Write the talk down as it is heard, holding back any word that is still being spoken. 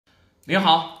您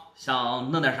好，想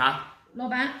弄点啥？老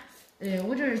板，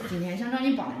我这今天想找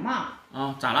你帮帮忙。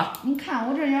啊，咋了？你看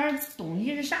我这点东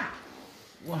西是啥？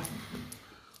哇，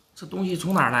这东西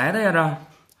从哪儿来的呀？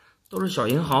这都是小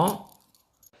银行。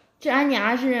这俺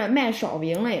家是卖烧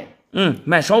饼的。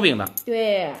卖烧饼的。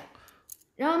对，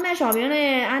然后卖烧饼的，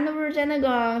俺都是在那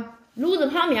个炉子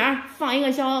旁边放一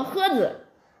个小盒子，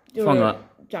就是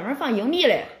专门放硬币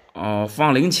的。哦，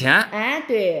放零钱。哎，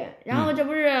对，然后这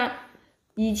不是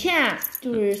以前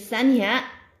就是3天，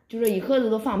就这一盒子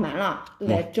都放满了，都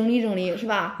得整理整理，是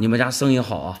吧？你们家生意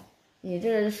好啊？你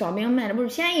这烧饼卖的不是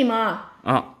便宜吗？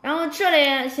啊，然后这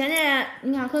里现在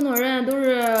你看很多人都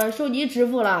是手机支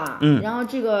付了，然后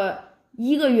这个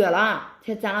1个月了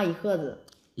才攒了一盒子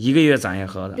，1个月攒一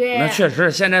盒子，对，那确实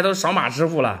现在都扫码支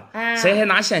付了，谁还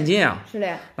拿现金啊？是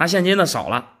的，拿现金的少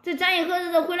了。这攒一盒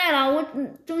子都回来了，我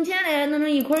挣钱的弄成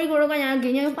一块多块钱，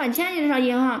给你换钱去上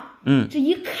银行，这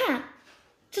一看，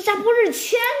这咋不是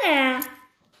钱哎？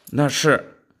那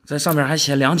是在上面还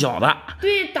写2角的。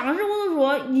对，当时我都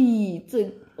说，咦，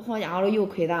这好家伙又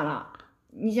亏大了。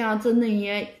你想这那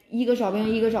些一个烧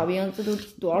饼，这都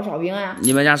多少烧饼啊？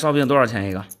你们家烧饼多少钱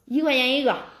一个？1块钱一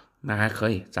个。那还可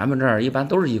以，咱们这儿一般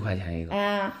都是1块钱一个。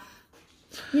哎，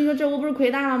你说这我不是亏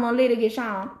大了吗？累得给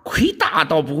啥？亏大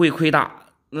倒不会亏大。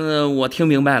我听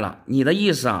明白了，你的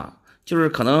意思啊，就是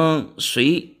可能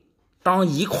谁当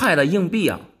1块的硬币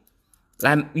啊，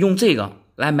来用这个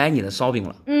来买你的烧饼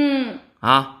了。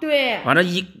对，反正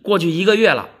过去1个月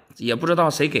了。也不知道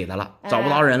谁给的了，找不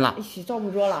着人了，找不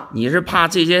着了。你是怕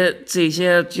这些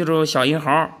就是小银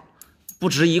行不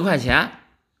值1块钱？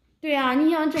对啊，你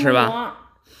想这么多，是吧？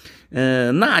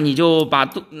那你就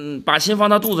把心放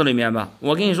到肚子里面吧。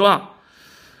我跟你说，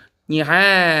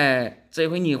这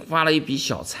回你发了一笔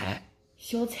小财，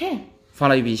发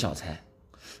了一笔小财。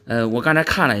我刚才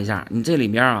看了一下，你这里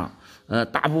面啊，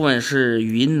大部分是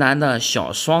云南的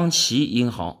小双旗银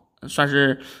行。算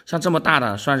是像这么大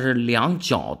的，算是2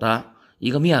角的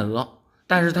一个面额，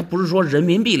但是它不是说人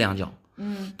民币2角，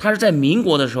它是在民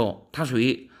国的时候，它属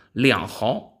于2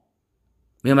毫，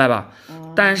明白吧？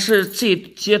但是这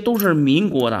些都是民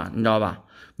国的，你知道吧？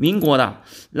民国的，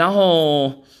然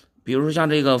后比如说像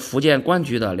这个福建官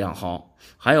局的2毫，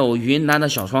还有云南的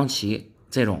小双旗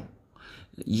这种，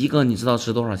一个你知道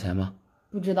值多少钱吗？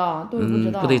不知道，都不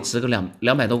知道，不得值个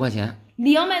200多块钱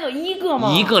？200多一个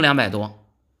吗？一个200多。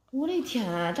我的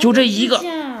天，就这一个，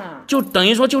就等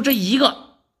于说就这一个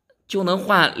就能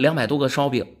换200多个烧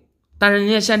饼，但是人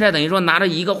家现在等于说拿着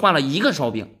一个换了1个烧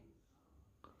饼。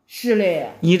是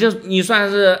嘞，你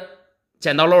算是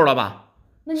捡到漏了吧？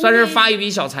算是发一笔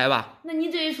小财吧？那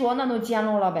你这一说，那都捡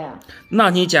漏了呗？那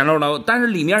你捡漏了，但是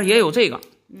里面也有这个。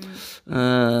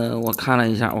我看了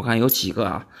一下，我看有几个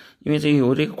啊，因为这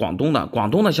有这个广东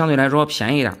的相对来说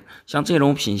便宜点，像这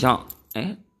种品相，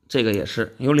这个也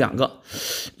是有2个，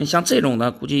像这种的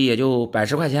估计也就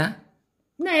110块钱，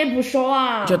那也不少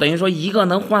啊。就等于说一个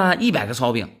能换100个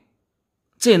烧饼，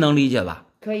这能理解吧？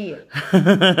可以。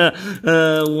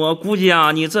我估计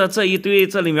啊，你这一堆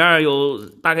这里面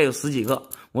大概有10几个，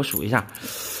我数一下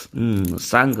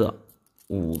，3个、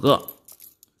5个、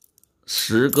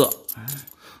10个，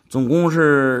总共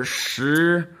是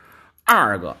12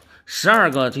个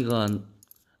，12个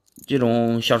这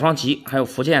种小双旗，还有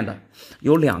福建的，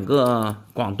有2个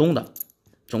广东的，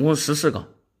总共14个。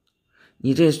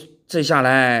你这下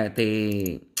来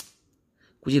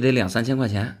估计得2-3千块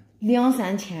钱。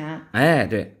2-3千？哎，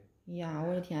对。呀，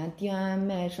我的天，抵俺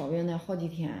卖烧饼那好几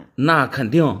天。那肯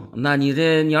定，那你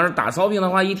要是打烧饼的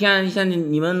话，一天像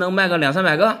你们能卖个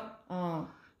200-300个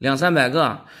？200-300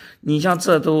个，你像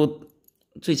这都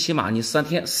最起码你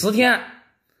10天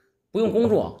不用工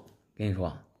作，跟你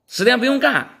说10天不用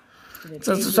干。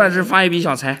这算是发一笔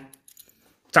小财，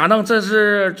咋弄？这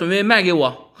是准备卖给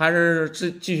我，还是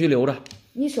继续留着？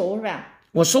你收是吧？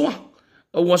我收啊，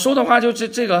我收的话就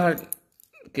这个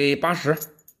给80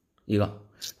一个，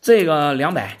这个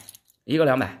200一个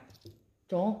200，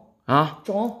中啊，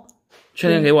中，确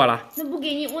定给我了？那不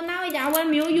给你，我拿回家我也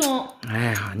没有用。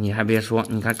哎呀，你还别说，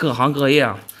你看各行各业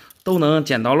啊，都能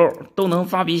捡到漏，都能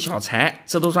发笔小财，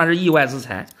这都算是意外之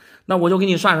财。那我就给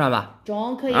你算算吧。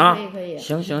中，可以，啊，可以。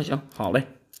行，好嘞。